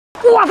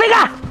哇，飞哥，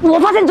我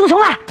发现竹虫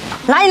了！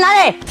哪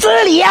里？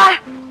这里呀、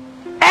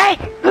哎，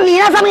你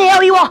那上面也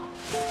有一窝，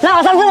那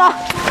我上去了。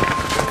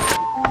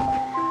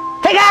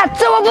飞哥，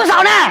这窝不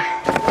少呢。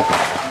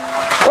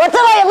我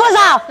这边也不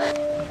少。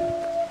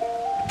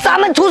咱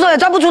们出手也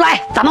抓不出来，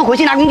咱们回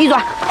去拿工具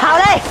抓。好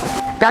嘞，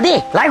表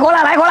弟，来活了，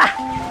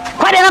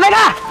快点了，飞哥。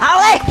好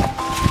嘞。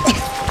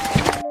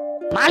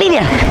麻利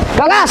点。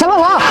表哥，什么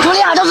活？处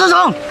理好这竹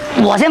虫，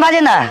我先发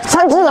现的。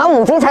3只老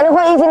母鸡才能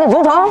换1斤的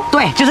竹虫。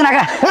对，就是那个。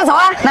那走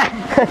啊，来。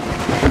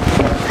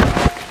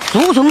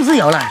竹虫是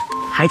有了，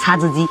还差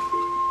只鸡。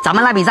咱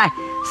们来比赛，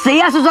谁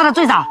要是抓的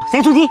最少，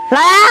谁出鸡。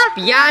来啊！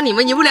比呀，你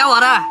们赢不了我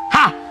的。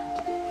哈，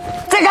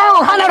这个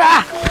我看到的。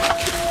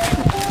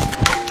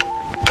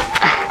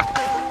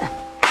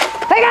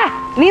飞哥，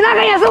你那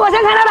个也是我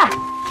先看到的。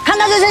看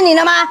到就是你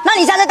的吗？那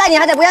你下次带你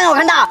还得不让我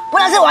看到，不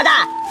然是我的。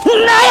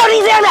哪有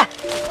你这样的？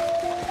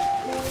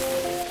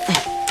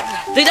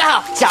对的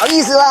好，小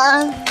意思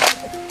啦。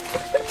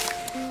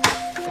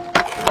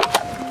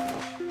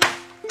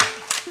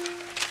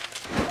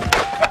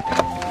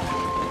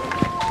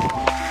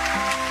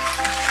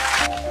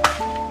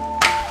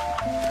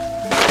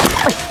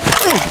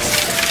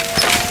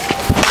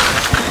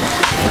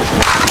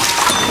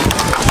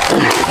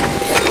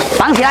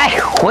绑起来，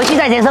回去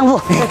再决胜负。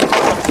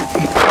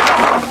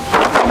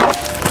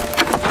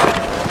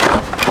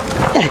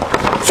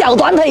小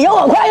短腿有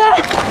我快吗？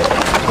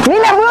你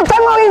俩不用等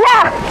我一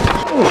下。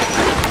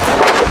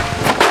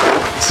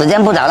时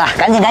间不早了，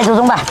赶紧开初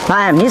中吧。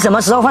哎，你什么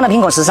时候换的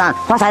苹果13？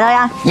发财了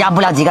呀？要不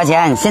了几个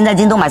钱，现在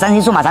京东买3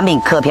星数码产品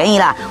可便宜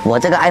了。我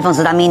这个 iPhone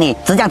 13 mini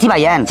只降700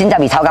元，性价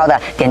比超高的。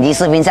点击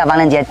视频下方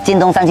链接，京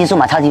东3星数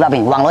码超级爆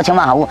品，网罗千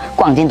万好物，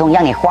逛京东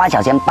让你花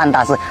小钱办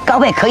大事，高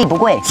配可以不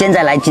贵。现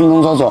在来京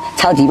东搜索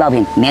超级爆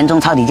品，年终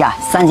超低价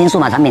，3星数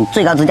码产品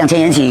最高只降1000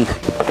元起。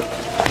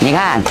你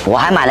看，我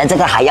还买了这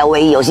个海妖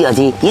唯一游戏耳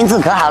机，音质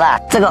可好了。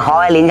这个华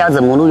为菱角子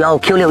母路由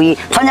Q61，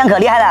穿墙可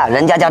厉害了，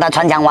人家叫它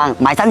穿墙王。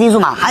买3星数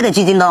码还得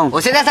去京东。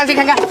我现在上去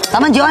看看。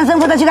咱们9完胜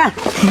负再去看。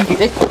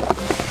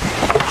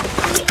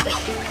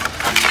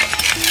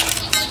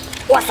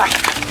哇塞，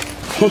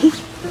嘿嘿，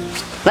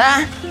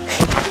来，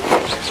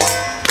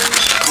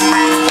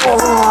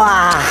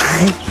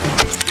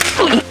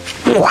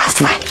哇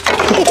塞，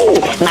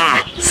那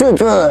4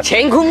只。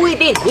乾坤未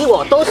定，你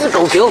我都是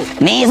狗熊。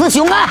你是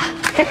熊啊！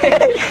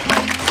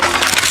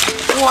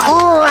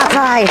哇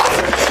塞！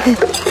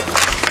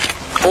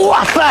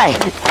哇塞！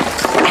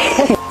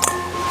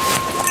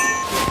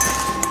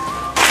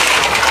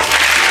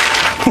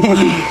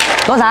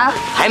多少？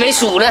还没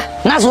数呢。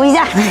那数一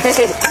下。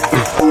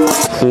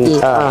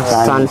1、2、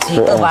3、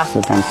4、2、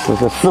4、3、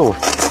44、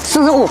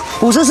45、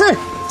54，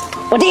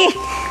我第一。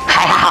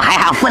还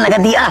好，分了个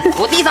第2。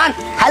我第3。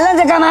还愣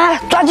着干嘛？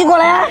抓鸡过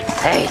来啊！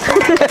哎。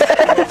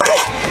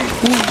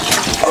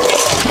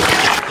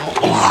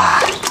哇！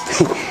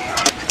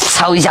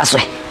焯一下水。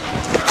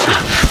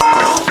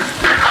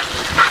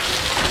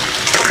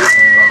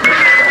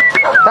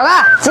表哥，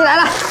鸡来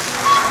了。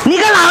你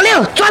个老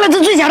六，抓了只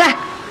最小的，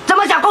这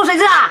么小够谁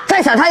吃啊？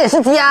再小它也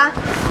是鸡啊。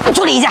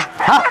处理一下，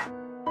好。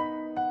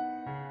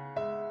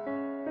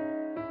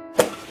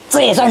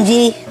这也算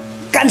鸡，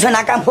干脆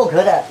拿干破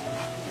壳的。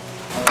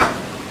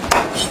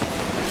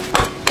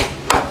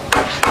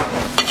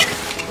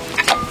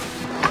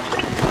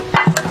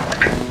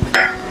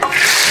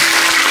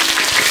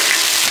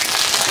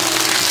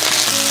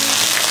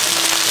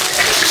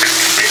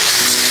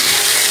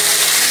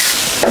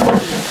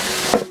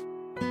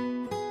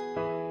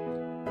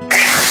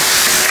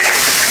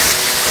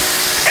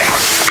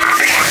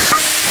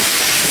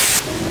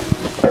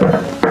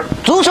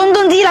竹虫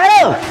炖鸡来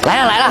了！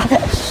来了。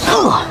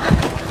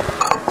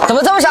怎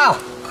么这么小？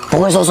不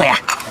会缩水啊！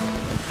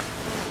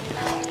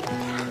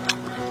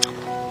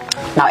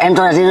老 M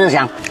做的就是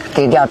香，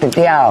低调。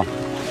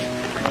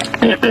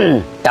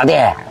表弟，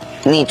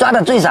你抓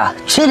的最少，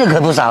吃的可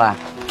不少啊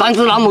3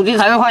只老母鸡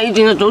才能换1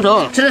斤的竹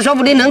虫，吃的说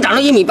不定能长到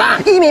1米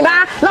8。1米8，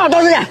那我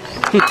多少钱？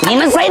你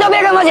们谁都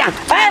别跟我讲！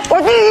哎，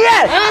我第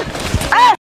1。